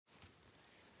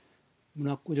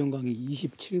문학고전 강의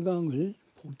 27강을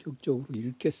본격적으로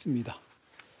읽겠습니다.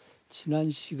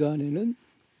 지난 시간에는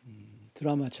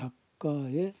드라마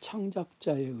작가의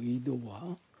창작자의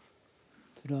의도와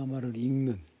드라마를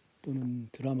읽는 또는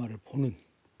드라마를 보는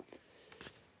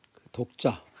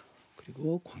독자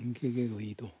그리고 관객의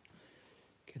의도,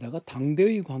 게다가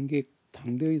당대의 관객,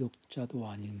 당대의 독자도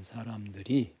아닌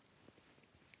사람들이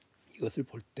이것을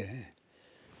볼 때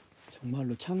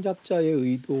정말로 창작자의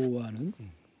의도와는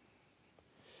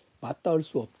맞닿을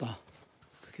수 없다.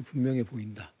 그게 분명해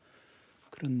보인다.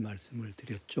 그런 말씀을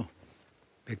드렸죠.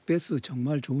 맥베스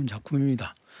정말 좋은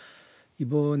작품입니다.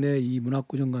 이번에 이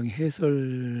문학고전 강의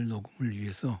해설 녹음을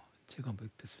위해서 제가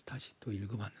맥베스를 다시 또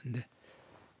읽어봤는데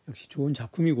역시 좋은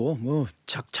작품이고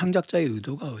창작자의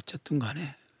의도가 어쨌든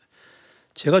간에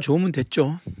제가 좋으면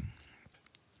됐죠.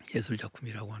 예술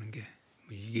작품이라고 하는 게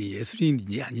이게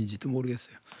예술인지 아닌지도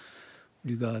모르겠어요.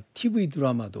 우리가 TV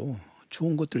드라마도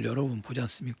좋은 것들 여러 번 보지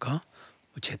않습니까?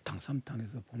 재탕,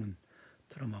 삼탕에서 보는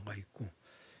드라마가 있고,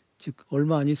 즉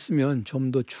얼마 안 있으면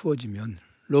좀 더 추워지면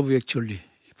러브 액츄얼리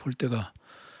볼 때가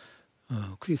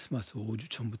크리스마스 5주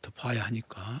전부터 봐야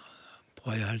하니까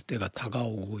봐야 할 때가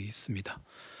다가오고 있습니다.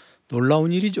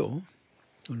 놀라운 일이죠.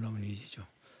 놀라운 일이죠.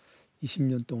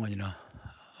 20년 동안이나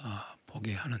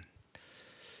보게 하는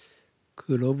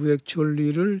그 러브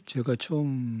액츄얼리를 제가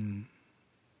처음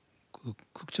그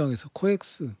극장에서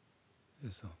코엑스에서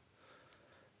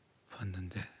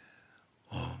봤는데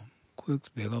코엑스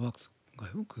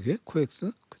메가박스인가요? 그게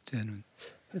코엑스? 그때는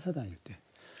회사 다닐 때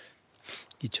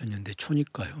 2000년대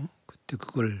초니까요. 그때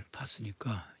그걸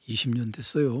봤으니까 20년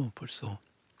됐어요. 벌써.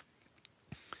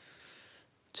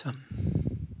 참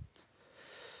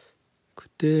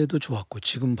그때도 좋았고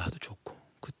지금 봐도 좋고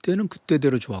그때는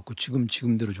그때대로 좋았고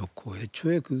지금대로 좋고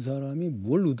애초에 그 사람이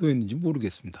뭘 의도했는지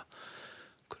모르겠습니다.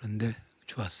 그런데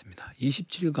좋았습니다.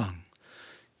 27강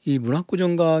이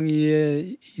문학고전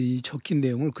강의에 이 적힌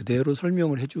내용을 그대로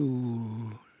설명을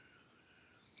해주면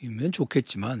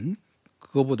좋겠지만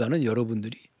그거보다는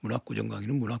여러분들이 문학고전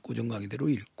강의는 문학고전 강의대로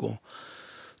읽고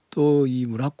또 이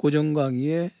문학고전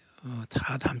강의에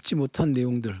다 담지 못한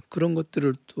내용들 그런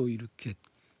것들을 또 이렇게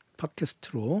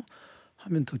팟캐스트로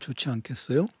하면 더 좋지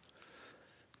않겠어요?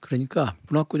 그러니까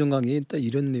문학고전 강의에 일단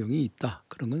이런 내용이 있다.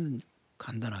 그런 건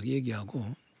간단하게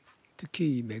얘기하고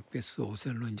특히 맥베스,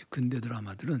 오셀로 이제 근대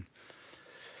드라마들은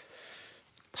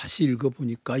다시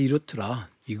읽어보니까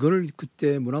이렇더라. 이걸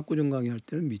그때 문학고전 강의할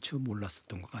때는 미처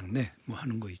몰랐었던 것 같네.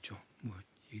 하는 거 있죠.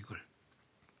 이걸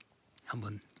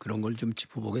한번 그런 걸 좀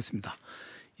짚어보겠습니다.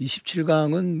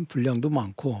 27강은 분량도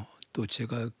많고 또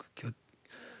제가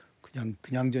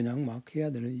그냥저냥 막 해야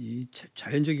되는 이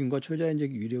자연적인과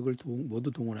초자연적인 위력을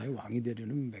모두 동원하여 왕이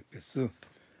되려는 맥베스.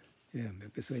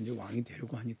 맥베스가 이제 왕이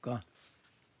되려고 하니까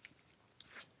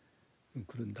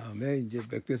그런 다음에 이제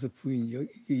맥베스 부인이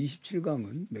이게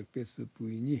 27강은 맥베스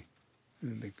부인이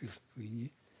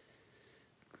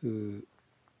그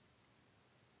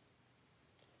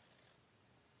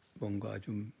뭔가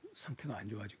좀 상태가 안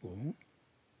좋아지고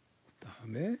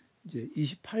그다음에 이제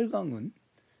 28강은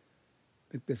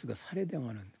맥베스가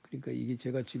살해당하는 그러니까 이게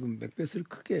제가 지금 맥베스를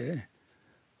크게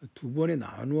두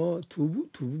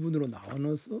부분으로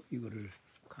나눠서 이거를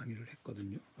강의를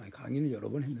했거든요. 강의는 여러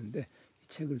번 했는데 이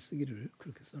책을 쓰기를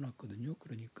그렇게 써놨거든요.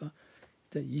 그러니까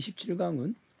일단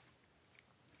 27강은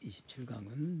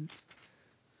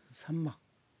삼막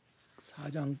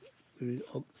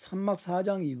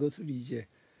 4장 이것을 이제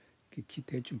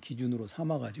대충 기준으로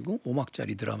삼아가지고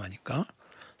 5막짜리 드라마니까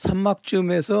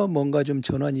 3막쯤에서 뭔가 좀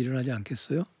전환이 일어나지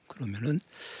않겠어요? 그러면은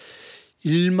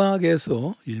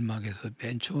 1막에서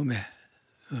맨 처음에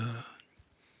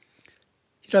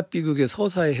히랍비극의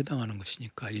서사에 해당하는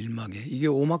것이니까 1막에 이게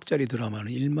 5막짜리 드라마는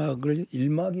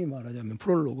 1막이 말하자면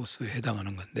프롤로고스에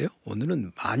해당하는 건데요.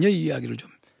 오늘은 마녀 이야기를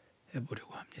좀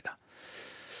해보려고 합니다.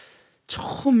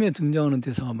 처음에 등장하는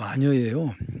대사가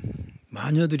마녀예요.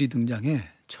 마녀들이 등장해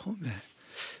처음에.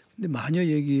 근데 마녀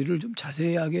얘기를 좀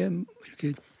자세하게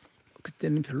이렇게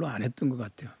그때는 별로 안 했던 것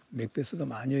같아요. 맥베스가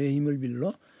마녀의 힘을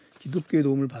빌려 기독교의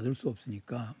도움을 받을 수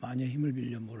없으니까 마녀의 힘을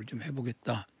빌려 뭐를 좀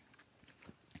해보겠다.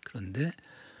 그런데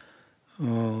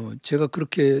제가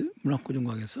그렇게 문학고전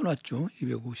강의에 써놨죠.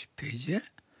 250페이지에.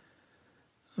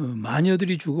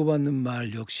 마녀들이 주고받는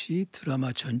말 역시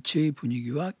드라마 전체의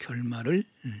분위기와 결말을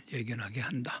예견하게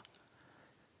한다.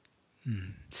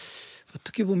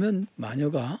 어떻게 보면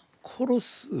마녀가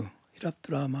코러스, 히랍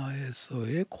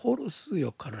드라마에서의 코러스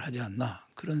역할을 하지 않나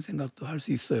그런 생각도 할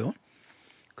수 있어요.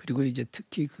 그리고 이제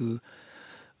특히 그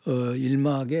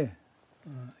 1막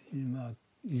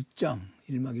 1장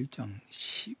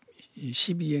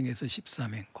 12행에서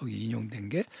 13행 거기 인용된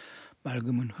게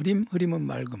맑음은 흐림, 흐림은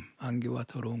맑음, 안개와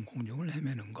더러운 공중을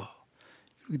헤매는 것.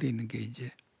 이렇게 돼 있는 게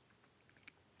이제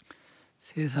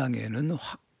세상에는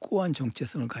확고한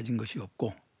정체성을 가진 것이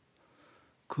없고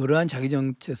그러한 자기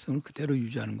정체성을 그대로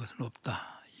유지하는 것은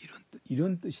없다.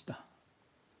 이런 뜻이다.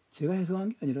 제가 해석한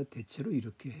게 아니라 대체로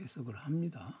이렇게 해석을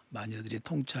합니다. 마녀들의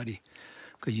통찰이.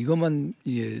 그러니까 이것만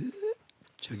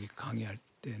강의할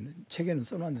때는 책에는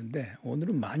써놨는데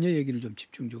오늘은 마녀 얘기를 좀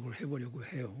집중적으로 해보려고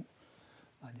해요.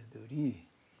 마녀들이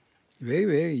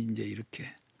왜 이제 이렇게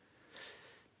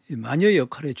마녀의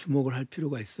역할에 주목을 할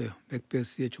필요가 있어요.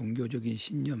 맥베스의 종교적인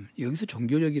신념. 여기서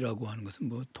종교적이라고 하는 것은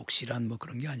뭐 독실한 뭐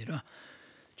그런 게 아니라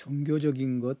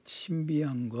종교적인 것,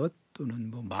 신비한 것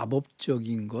또는 뭐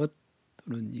마법적인 것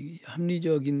또는 이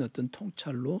합리적인 어떤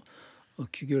통찰로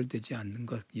귀결되지 않는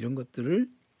것 이런 것들을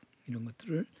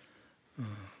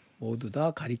모두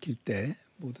다 가리킬 때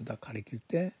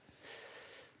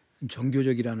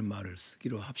종교적이라는 말을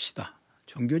쓰기로 합시다.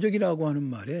 종교적이라고 하는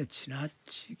말에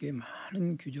지나치게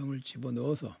많은 규정을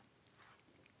집어넣어서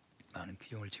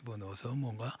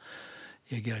뭔가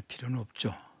얘기할 필요는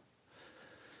없죠.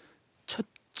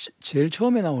 제일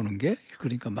처음에 나오는 게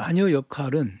그러니까 마녀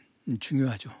역할은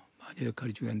중요하죠. 마녀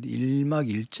역할이 중요한데 1막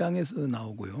 1장에서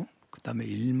나오고요. 그 다음에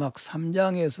 1막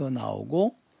 3장에서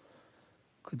나오고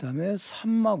그 다음에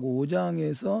 3막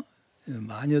 5장에서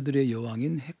마녀들의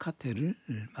여왕인 헤카테를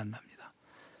만납니다.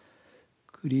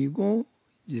 그리고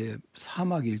이제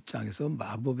 4막 1장에서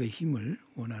마법의 힘을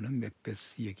원하는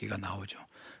맥베스 얘기가 나오죠.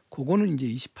 그거는 이제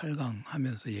 28강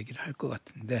하면서 얘기를 할 것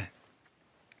같은데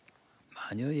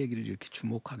마녀 얘기를 이렇게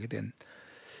주목하게 된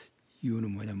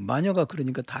이유는 뭐냐면 마녀가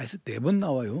그러니까 다 해서 4번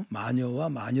나와요. 마녀와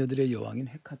마녀들의 여왕인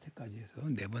헤카테까지 해서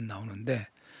 4번 나오는데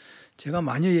제가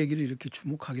마녀 얘기를 이렇게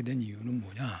주목하게 된 이유는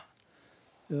뭐냐.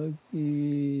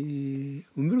 여기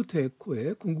음베르토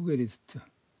에코의 궁극의 리스트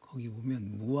거기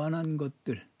보면 무한한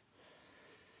것들의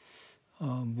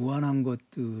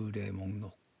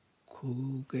목록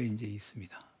그게 이제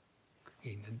있습니다.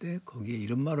 그게 있는데 거기에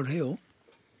이런 말을 해요.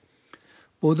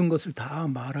 모든 것을 다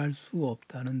말할 수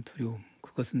없다는 두려움.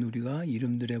 그것은 우리가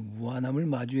이름들의 무한함을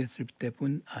마주했을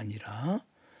때뿐 아니라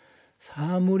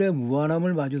사물의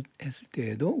무한함을 마주했을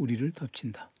때에도 우리를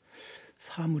덮친다.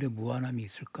 사물의 무한함이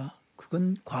있을까?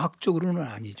 그건 과학적으로는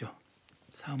아니죠.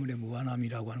 사물의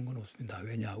무한함이라고 하는 건 없습니다.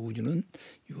 왜냐? 우주는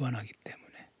유한하기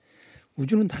때문에.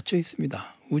 우주는 닫혀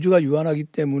있습니다. 우주가 유한하기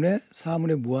때문에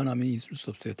사물의 무한함이 있을 수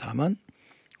없어요. 다만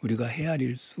우리가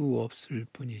헤아릴 수 없을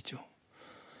뿐이죠.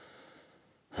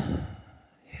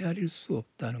 헤아릴 수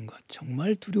없다는 것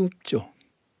정말 두렵죠.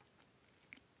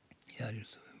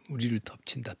 우리를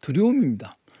덮친다.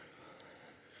 두려움입니다.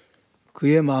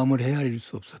 그의 마음을 헤아릴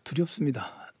수 없어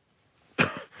두렵습니다.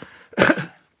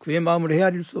 그의 마음을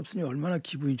헤아릴 수 없으니 얼마나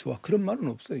기분이 좋아. 그런 말은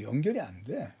없어요. 연결이 안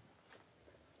돼.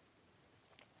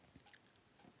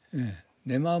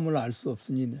 내 마음을 알 수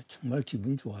없으니 정말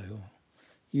기분이 좋아요.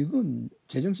 이건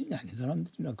제정신이 아닌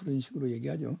사람들이나 그런 식으로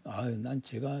얘기하죠. 난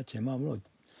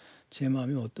제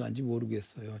마음이 어떠한지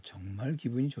모르겠어요. 정말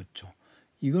기분이 좋죠.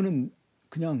 이거는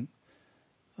그냥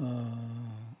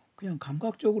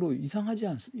감각적으로 이상하지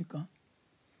않습니까?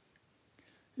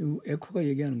 에코가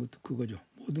얘기하는 것도 그거죠.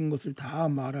 모든 것을 다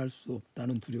말할 수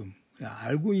없다는 두려움.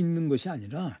 알고 있는 것이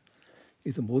아니라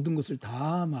그래서 모든 것을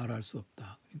다 말할 수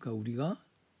없다. 그러니까 우리가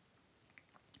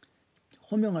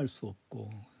호명할 수 없고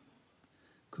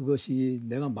그것이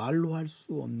내가 말로 할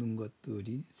수 없는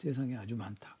것들이 세상에 아주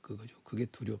많다. 그거죠. 그게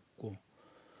두렵고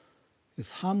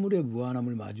사물의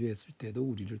무한함을 마주했을 때도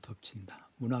우리를 덮친다.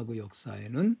 문학의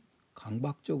역사에는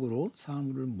강박적으로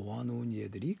사물을 모아놓은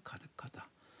예들이 가득하다.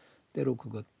 때로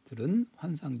그것들은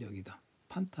환상적이다.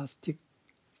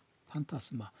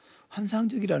 판타스마.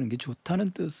 환상적이라는 게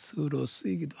좋다는 뜻으로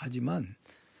쓰이기도 하지만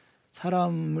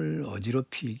사람을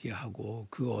어지럽히게 하고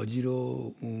그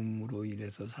어지러움으로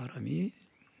인해서 사람이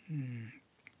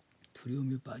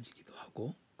두려움에 빠지기도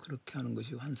하고 그렇게 하는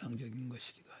것이 환상적인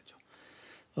것이기도 하죠.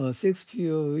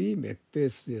 셰익스피어의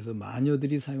맥베스에서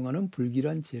마녀들이 사용하는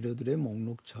불길한 재료들의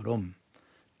목록처럼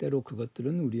때로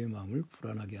그것들은 우리의 마음을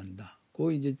불안하게 한다.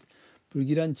 그 이제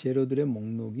불길한 재료들의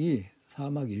목록이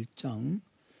 4막 1장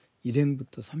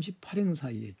 1행부터 38행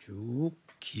사이에 쭉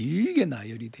길게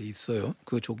나열이 돼 있어요.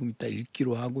 그거 조금 이따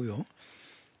읽기로 하고요.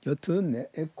 여튼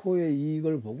에코의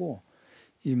이걸 보고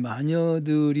이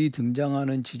마녀들이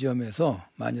등장하는 지점에서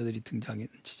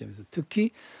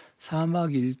특히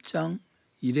 4막 1장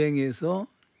 1행에서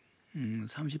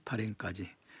 38행까지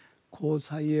그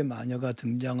사이에 마녀가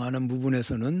등장하는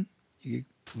부분에서는 이게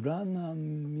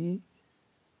불안함이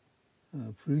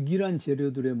불길한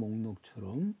재료들의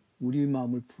목록처럼 우리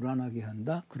마음을 불안하게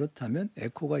한다. 그렇다면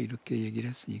에코가 이렇게 얘기를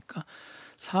했으니까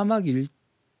 4막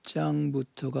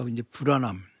 1장부터가 이제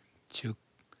불안함, 즉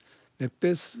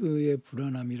맥베스의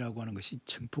불안함이라고 하는 것이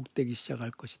증폭되기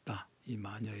시작할 것이다. 이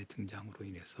마녀의 등장으로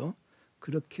인해서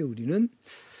그렇게 우리는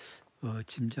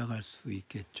짐작할 수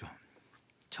있겠죠.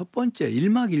 첫 번째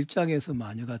 1막 1장에서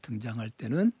마녀가 등장할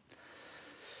때는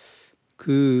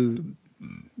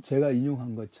제가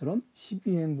인용한 것처럼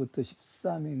 12행부터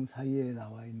 13행 사이에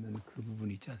나와 있는 그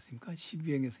부분이 있지 않습니까?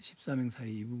 12행에서 13행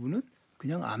사이 이 부분은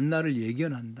그냥 앞날을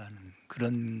예견한다는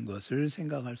그런 것을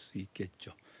생각할 수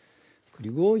있겠죠.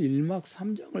 그리고 1막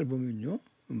 3장을 보면요.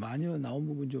 마녀 나온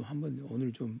부분 좀 한번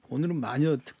오늘은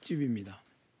마녀 특집입니다.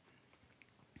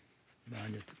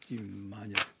 마녀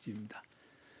특집입니다.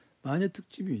 마녀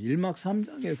특집이 1막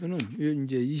 3장에서는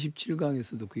이제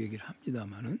 27강에서도 그 얘기를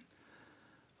합니다만은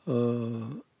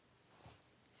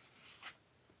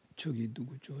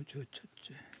누구죠?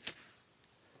 첫째.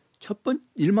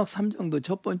 1막 3장도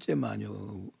첫 번째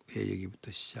마녀의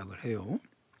얘기부터 시작을 해요.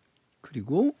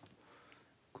 그리고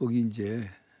거기 이제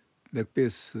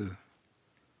맥베스가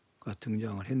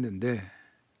등장을 했는데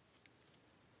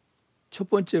첫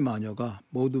번째 마녀가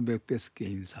모두 맥베스께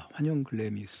인사, 환영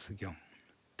글래미스경.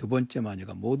 두 번째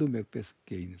마녀가 모두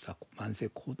맥베스께 인사, 만세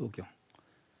코도경.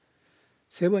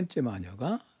 세 번째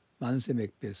마녀가 만세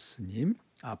맥베스님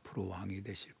앞으로 왕이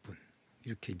되실 분.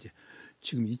 이렇게 이제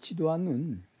지금 잊지도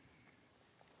않는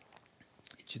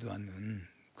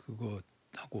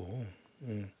그것하고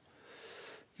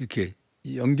이렇게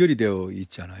연결이 되어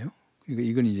있잖아요. 그러니까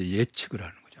이건 이제 예측을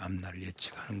하는 거죠. 앞날을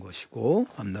예측하는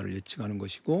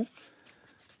것이고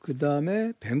그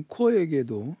다음에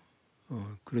뱅코에게도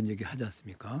그런 얘기 하지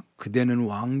않습니까? 그대는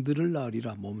왕들을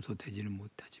낳으리라 몸소 되지는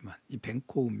못하지만 이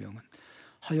뱅코 운명은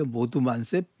하여 모두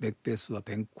만세 맥베스와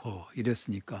뱅코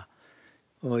이랬으니까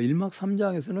 1막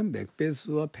 3장에서는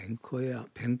맥베스와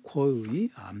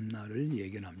뱅코의 앞날을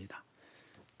예견합니다.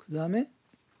 그 다음에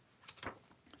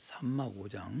 3막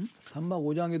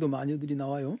 5장에도 마녀들이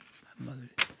나와요.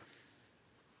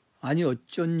 아니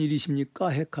어쩐 일이십니까?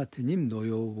 헤카테님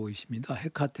노여워 보이십니다.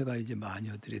 헤카테가 이제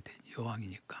마녀들의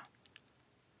여왕이니까.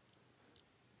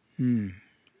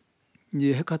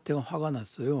 이제 헤카테가 화가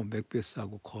났어요.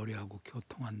 맥베스하고 거래하고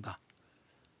교통한다.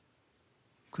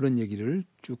 그런 얘기를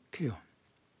쭉 해요.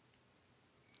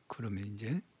 그러면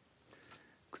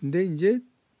근데 이제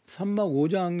 3막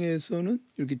 5장에서는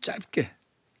이렇게 짧게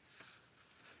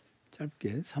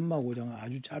 3막 5장은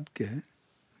아주 짧게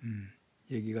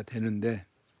얘기가 되는데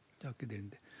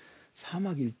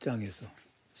 4막 1장에서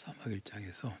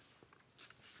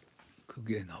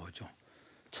그게 나오죠.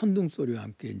 천둥 소리와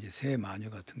함께 이제 새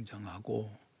마녀가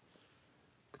등장하고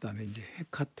그다음에 이제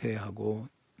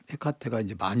헤카테가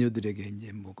이제 마녀들에게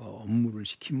이제 뭐가 업무를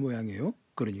시킨 모양이에요.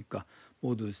 그러니까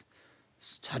모두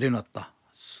잘해놨다,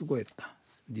 수고했다,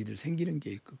 니들 생기는 게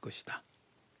있을 것이다.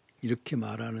 이렇게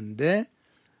말하는데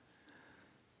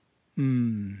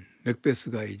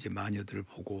맥베스가 이제 마녀들을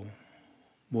보고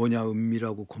뭐냐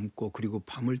은밀하고 검고 그리고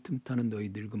밤을 틈타는 너희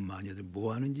늙은 마녀들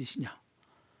뭐하는 짓이냐.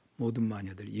 모든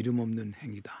마녀들 이름 없는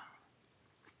행위다.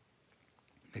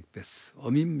 맥베스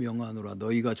어민명하노라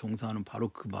너희가 종사하는 바로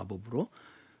그 마법으로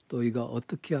너희가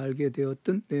어떻게 알게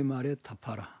되었든 내 말에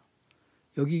답하라.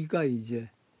 여기가 이제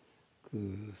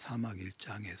그 4막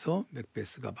 1장에서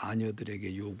맥베스가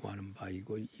마녀들에게 요구하는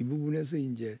바이고 이 부분에서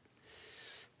이제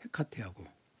헤카테하고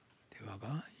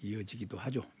대화가 이어지기도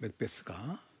하죠.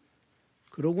 맥베스가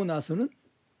그러고 나서는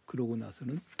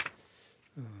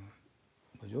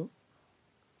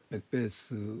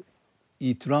맥베스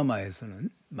이 드라마에서는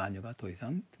마녀가 더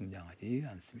이상 등장하지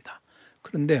않습니다.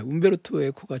 그런데 움베르토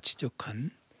에코가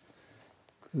지적한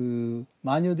그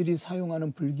마녀들이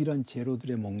사용하는 불길한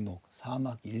재료들의 목록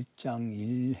 4막 1장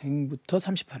 1행부터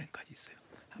 38행까지 있어요.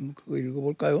 한번 그거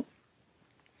읽어볼까요?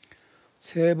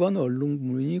 3번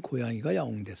얼룩무늬 고양이가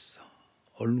야옹됐어.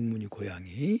 얼룩무늬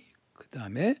고양이. 그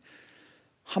다음에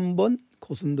한 번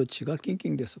고슴도치가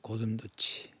낑낑댔어.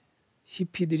 고슴도치.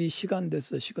 히피들이 시간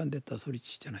됐다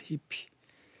소리치잖아. 히피.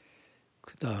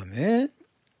 그 다음에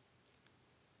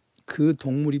그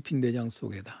동물 입힌 내장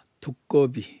속에다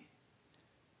두꺼비.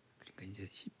 그러니까 이제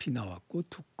히피 나왔고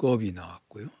두꺼비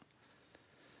나왔고요.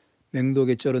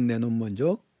 맹독에 쩔은 내 놈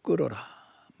먼저 끌어라.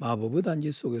 마법의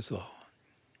단지 속에서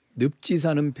늪지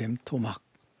사는 뱀토막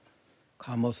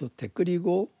가마솥에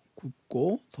끓이고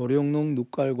굽고 도룡농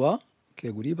눈깔과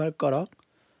개구리 발가락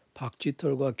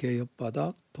박쥐털과 개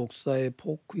혓바닥 독사의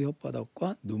포크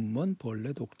혓바닥과 눈먼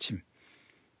벌레 독침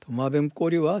도마뱀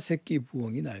꼬리와 새끼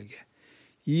부엉이 날개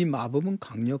이 마법은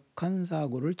강력한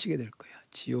사고를 치게 될 거야.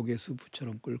 지옥의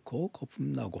수부처럼 끓고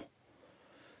거품 나고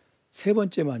세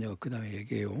번째 마녀가 그 다음에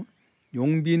얘기해요.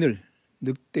 용비늘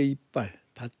늑대 이빨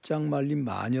바짝 말린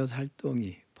마녀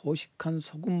살덩이 포식한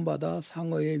소금바다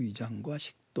상어의 위장과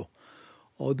식도,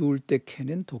 어두울 때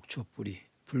캐낸 독초뿌리,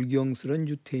 불경스런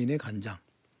유태인의 간장,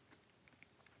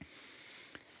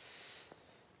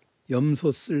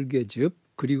 염소 쓸개즙,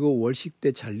 그리고 월식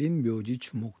때 잘린 묘지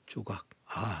주목 조각.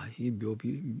 이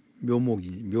묘지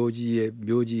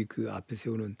그 앞에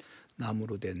세우는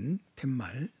나무로 된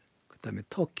팻말, 그 다음에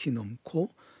터키 놈 코,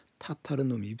 타타르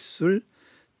놈 입술,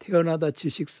 태어나다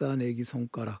질식사한 애기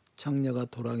손가락, 장녀가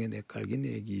도랑에 내깔긴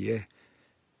애기에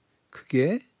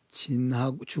그게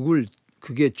죽을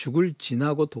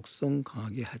진하고 독성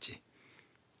강하게 하지.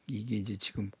 이게 이제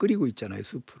지금 끓이고 있잖아요,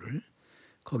 수프를.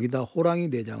 거기다 호랑이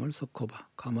내장을 섞어봐.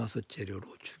 가마솥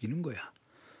재료로 죽이는 거야.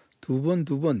 두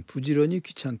번 부지런히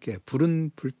귀찮게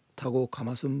불은 불타고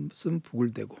가마솥은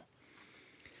북을 대고,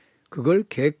 그걸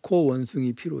개코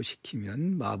원숭이 피로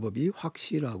시키면 마법이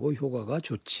확실하고 효과가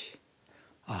좋지.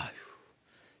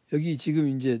 여기 지금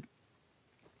이제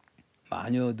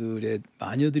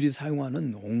마녀들이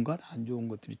사용하는 온갖 안 좋은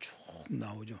것들이 쭉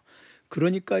나오죠.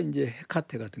 그러니까 이제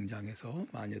헤카테가 등장해서,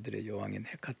 마녀들의 여왕인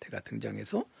헤카테가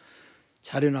등장해서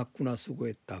잘해놨구나,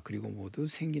 수고했다, 그리고 모두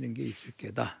생기는 게 있을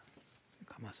게다,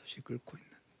 가마솥이 끓고 있는,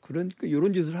 그러니까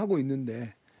이런 짓을 하고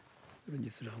있는데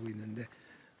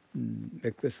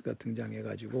맥베스가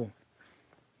등장해가지고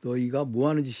너희가 뭐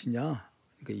하는 짓이냐,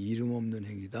 그러니까 이름 없는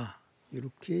행위다,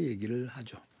 이렇게 얘기를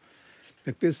하죠.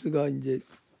 맥베스가 이제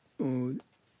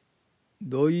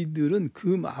너희들은 그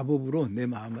마법으로 내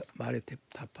말에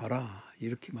답하라,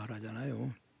 이렇게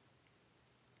말하잖아요.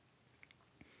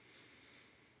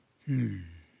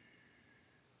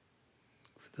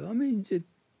 그 다음에 이제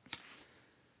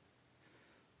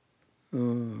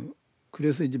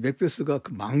그래서 이제 맥베스가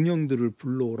그 망령들을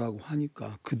불러오라고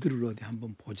하니까 그들을 어디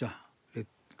한번 보자.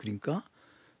 그러니까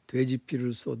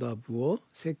돼지피를 쏟아부어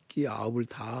새끼 9을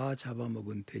다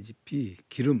잡아먹은 돼지피,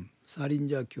 기름,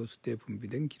 살인자 교수 때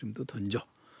분비된 기름도 던져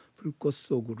불꽃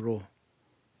속으로,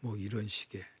 뭐 이런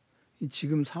식의.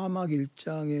 지금 사막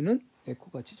 1장에는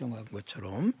에코가 지정한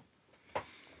것처럼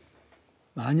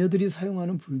마녀들이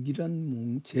사용하는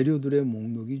불길한 재료들의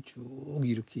목록이 쭉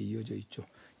이렇게 이어져 있죠.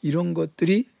 이런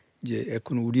것들이 이제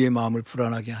에코는 우리의 마음을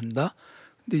불안하게 한다.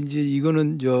 근데 이제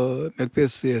이거는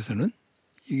맥베스에서는,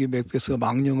 이게 맥베스가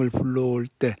망령을 불러올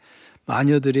때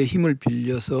마녀들의 힘을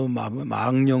빌려서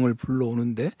망령을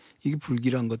불러오는데 이게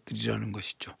불길한 것들이라는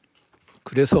것이죠.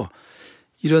 그래서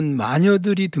이런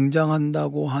마녀들이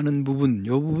등장한다고 하는 부분,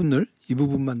 이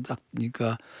부분만 딱,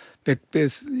 그러니까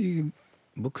맥베스,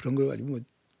 뭐 그런 걸 가지고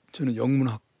저는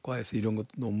영문학과에서 이런 것도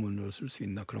논문으로 쓸 수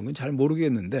있나 그런 건 잘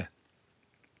모르겠는데,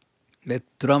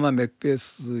 드라마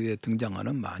맥베스에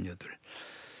등장하는 마녀들,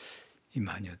 이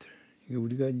마녀들,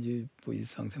 우리가 이제 뭐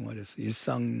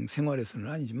일상생활에서는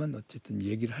아니지만 어쨌든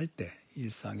얘기를 할 때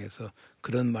일상에서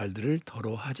그런 말들을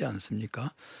더러 하지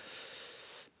않습니까?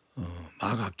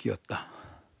 마가 끼었다.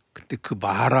 근데 그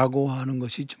마라고 하는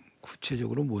것이 좀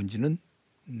구체적으로 뭔지는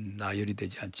나열이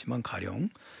되지 않지만, 가령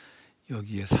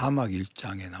여기에 사막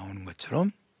 1장에 나오는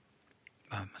것처럼,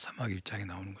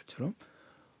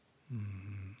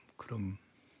 그런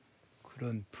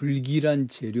불길한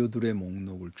재료들의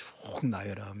목록을 쭉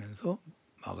나열하면서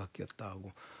마가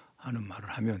끼었다고 하는 말을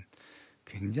하면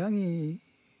굉장히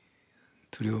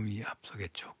두려움이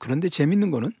앞서겠죠. 그런데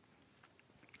재밌는 건가요?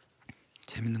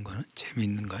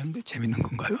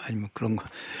 아니면 그런 거.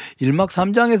 1막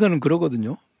 3장에서는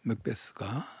그러거든요.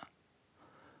 맥베스가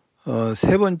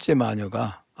세 번째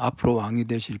마녀가 앞으로 왕이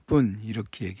되실 분,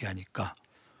 이렇게 얘기하니까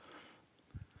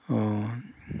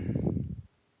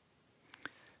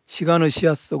시간의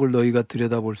씨앗 속을 너희가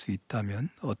들여다볼 수 있다면,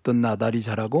 어떤 나달이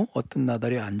자라고 어떤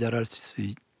나달이 안 자랄 수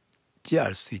있지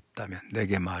알 수 있다면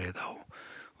내게 말해다오.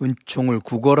 은총을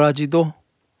구걸하지도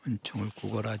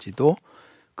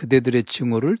그대들의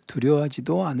증오를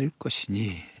두려워하지도 않을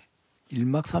것이니.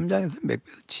 1막 3장에서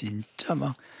맥베스 진짜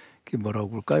막 뭐라고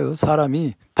볼까요?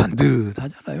 사람이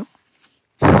반듯하잖아요.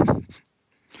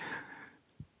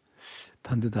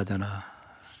 반듯하잖아.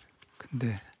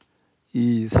 근데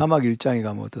이 사막 1장에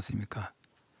가면 어떻습니까?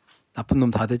 나쁜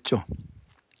놈 다 됐죠.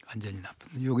 완전히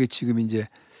나쁜 놈. 요게 지금 이제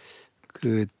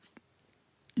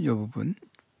이 부분,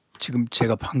 지금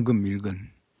제가 방금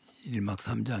읽은 1막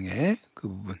 3장의 그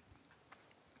부분,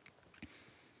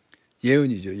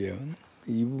 예언이죠, 예언.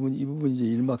 이 부분 이제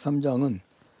 1막 3장은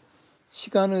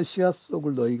시간의 씨앗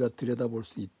속을 너희가 들여다볼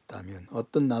수 있다면,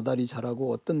 어떤 나달이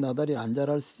자라고 어떤 나달이 안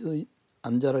자랄지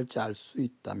알 수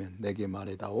있다면 내게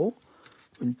말해다오.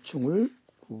 은총을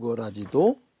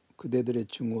구걸하지도 그대들의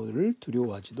증오를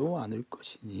두려워하지도 않을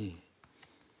것이니.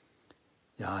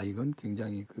 야, 이건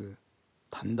굉장히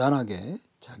단단하게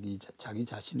자기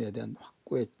자신에 대한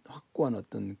확고한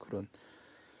어떤 그런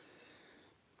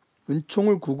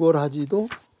은총을 구걸하지도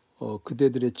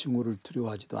그대들의 증오를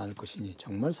두려워하지도 않을 것이니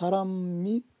정말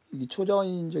사람이 이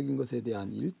초자연적인 것에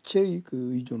대한 일체의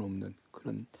그 의존 없는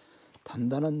그런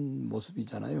단단한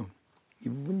모습이잖아요. 이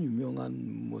부분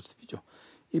유명한 모습이죠.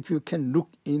 If you can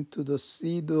look into the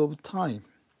seed of time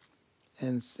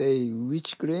and say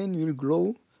which grain will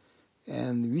grow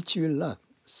and which will not,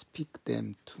 speak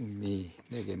them to me.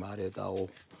 내게 말해다오.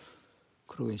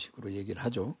 그런 식으로 얘기를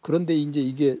하죠. 그런데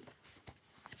이제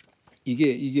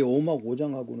이게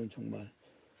오막오장하고는 정말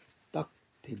딱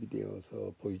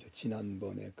대비되어서 보이죠.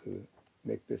 지난번에 그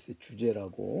맥베스의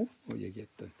주제라고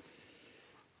얘기했던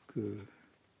그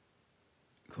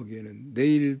거기에는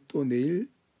내일 또 내일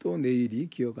또 내일이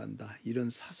기어간다. 이런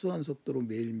사소한 속도로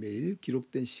매일매일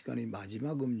기록된 시간의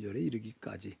마지막 음절에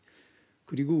이르기까지.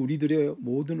 그리고 우리들의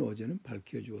모든 어제는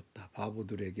밝혀주었다.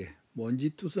 바보들에게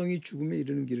먼지투성이 죽음에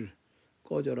이르는 길을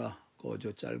꺼져라.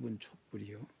 꺼져 짧은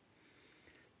촛불이요.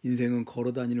 인생은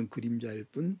걸어다니는 그림자일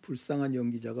뿐 불쌍한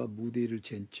연기자가 무대 위를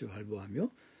젠치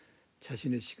활보하며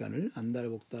자신의 시간을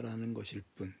안달복달하는 것일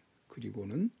뿐.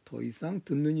 그리고는 더 이상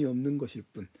듣는 이 없는 것일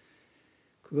뿐.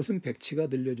 그것은 백치가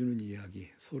들려주는 이야기,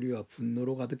 소리와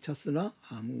분노로 가득 찼으나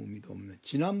아무 의미도 없는.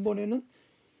 지난번에는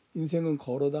인생은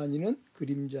걸어다니는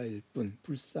그림자일 뿐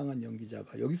불쌍한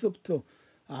연기자가, 여기서부터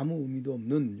아무 의미도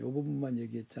없는 이 부분만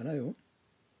얘기했잖아요.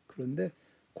 그런데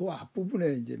그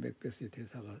앞부분에 이제 맥베스의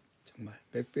대사가 정말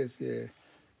맥베스의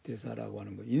대사라고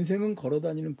하는 거, 인생은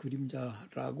걸어다니는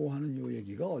그림자라고 하는 요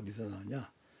얘기가 어디서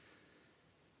나오냐.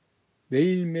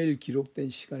 매일매일 기록된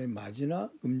시간의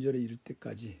마지막 음절에 이를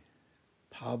때까지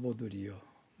바보들이여,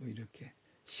 뭐 이렇게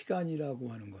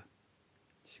시간이라고 하는 건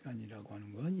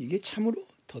이게 참으로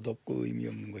덧없고 의미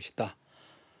없는 것이다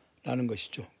라는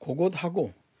것이죠.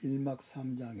 그것하고 1막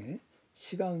 3장의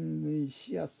시간의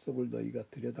씨앗 속을 너희가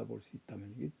들여다볼 수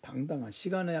있다면, 이게 당당한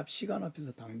시간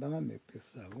앞에서 당당한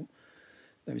맥베스하고,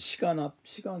 그다음에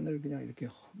시간을 그냥 이렇게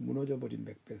무너져 버린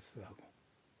맥베스하고,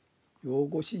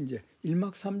 요것이 이제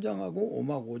 1막 3장하고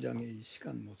 5막 5장의 이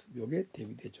시간 모습, 요게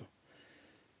대비되죠.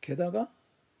 게다가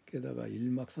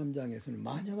 1막 3장에서는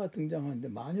마녀가 등장하는데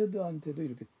마녀들한테도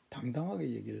이렇게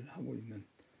당당하게 얘기를 하고 있는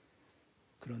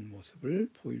그런 모습을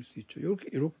보일 수 있죠.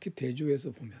 이렇게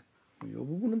대조해서 보면 이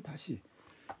부분은 다시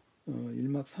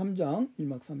 1막 3장 이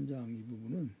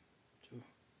부분은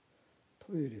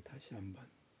토요일에 다시 한번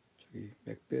저기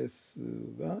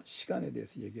맥베스가 시간에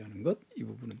대해서 얘기하는 것, 이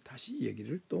부분은 다시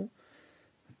얘기를 또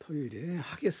토요일에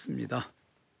하겠습니다.